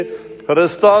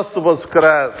Христос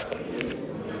воскрес!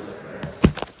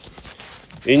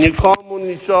 І нікому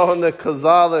нічого не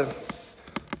казали,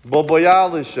 бо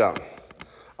боялися,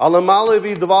 але мали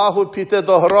відвагу піти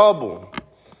до гробу.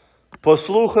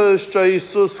 Послухали, що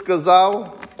Ісус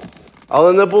сказав,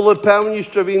 але не були певні,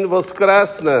 що Він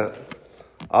воскресне,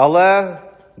 але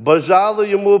бажали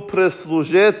Йому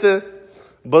прислужити,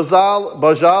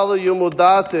 бажали Йому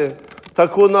дати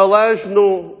таку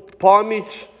належну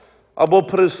поміч або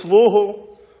прислугу,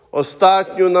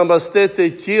 остатню намастити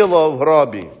тіло в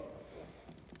гробі.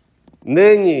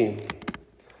 Нині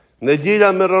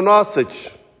неділя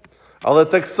мироносич, але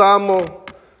так само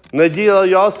неділя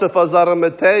Йосифа з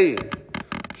Ариматеї,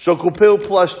 що купив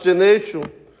плащаницю,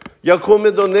 яку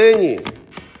ми донині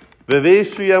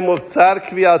вивішуємо в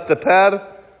церкві, а тепер,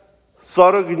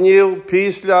 40 днів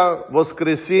після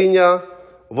Воскресіння,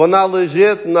 вона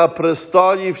лежить на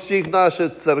престолі всіх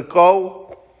наших церков.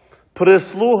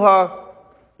 Прислуга,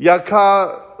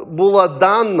 яка була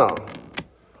дана,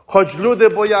 хоч люди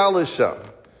боялися.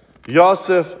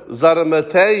 Йосиф з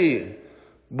Ариматеї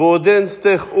був один з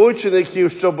тих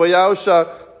учеників, що боявся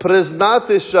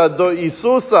признатися до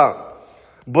Ісуса.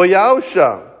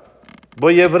 Боявся,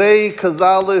 бо євреї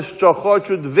казали, що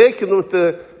хочуть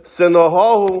викинути з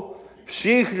синагогу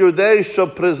всіх людей, що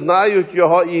признають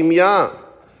Його ім'я.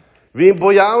 Він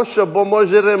боявся, бо,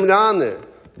 може, римляни,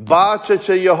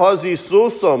 бачачи Його з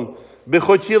Ісусом, би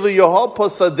хотіли Його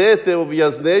посадити у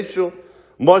в'язницю,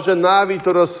 може навіть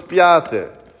розп'яти.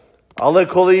 Але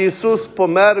коли Ісус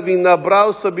помер, Він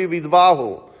набрав собі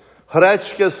відвагу.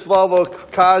 Грецьке слово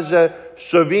каже,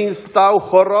 що Він став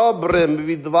хоробрим,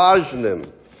 відважним.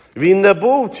 Він не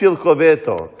був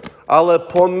цілковито, але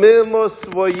помимо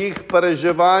своїх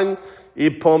переживань і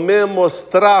помимо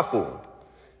страху,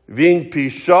 Він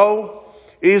пішов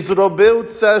і зробив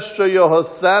це, що Його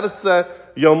серце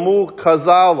йому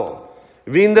казало.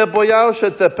 Він не боявся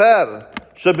тепер,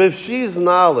 щоб всі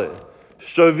знали,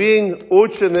 що Він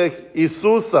ученик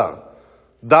Ісуса,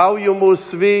 дав йому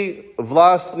свій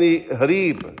власний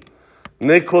гріб.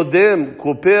 Никодим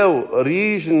купив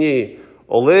ріжні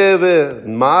оливи,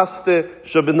 масти,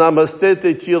 щоб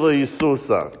намастити тіло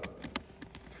Ісуса.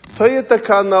 То є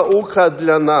така наука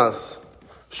для нас,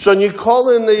 що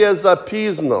ніколи не є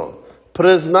запізно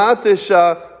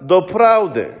признатися до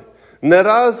правди. Не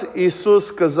раз Ісус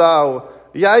сказав: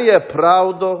 «Я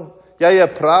є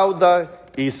правда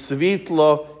і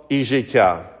світло, і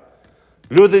життя».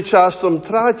 Люди часом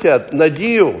тратять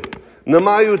надію, не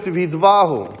мають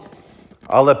відвагу,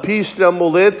 але після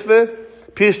молитви,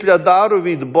 після дару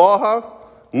від Бога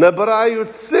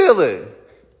набирають сили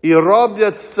і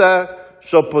роблять все,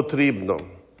 що потрібно.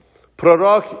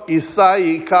 Пророк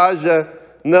Ісаїй каже: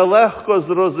 «Нелегко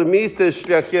зрозуміти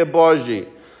шляхи Божі,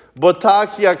 бо так,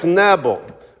 як небо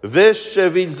вище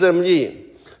від землі,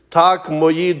 так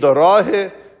мої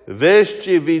дороги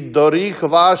вищі від доріг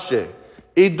ваших,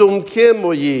 і думки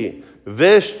мої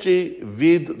вищі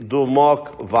від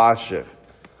думок ваших».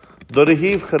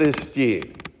 Дорогі в Христі,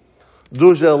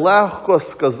 дуже легко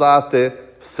сказати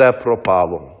 «все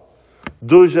пропало».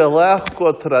 Дуже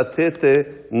легко тратити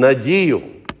надію.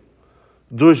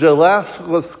 Дуже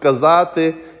легко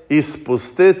сказати і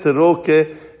спустити руки,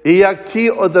 і як ті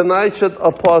 11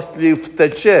 апостолів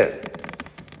втече.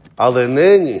 Але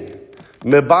нині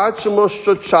ми бачимо,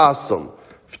 що часом,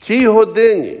 в тій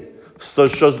годині,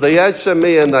 що здається,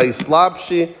 ми є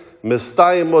найслабші, ми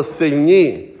стаємо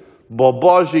сильні, бо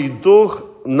Божий Дух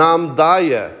нам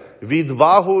дає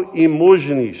відвагу і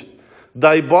мужність.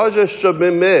 Дай Боже, щоб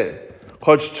ми,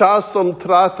 хоч часом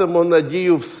тратимо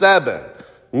надію в себе,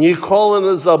 ніколи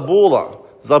не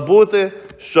забути,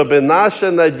 щоб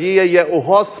наша надія є у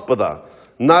Господа,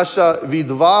 наша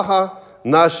відвага,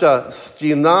 наша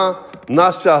стіна,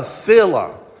 наша сила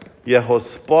є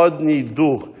Господній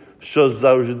Дух, що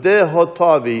завжди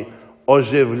готовий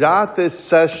оживляти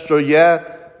все, що є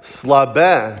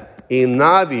слабе, і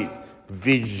навіть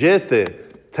віджити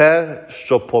те,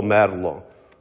 що померло.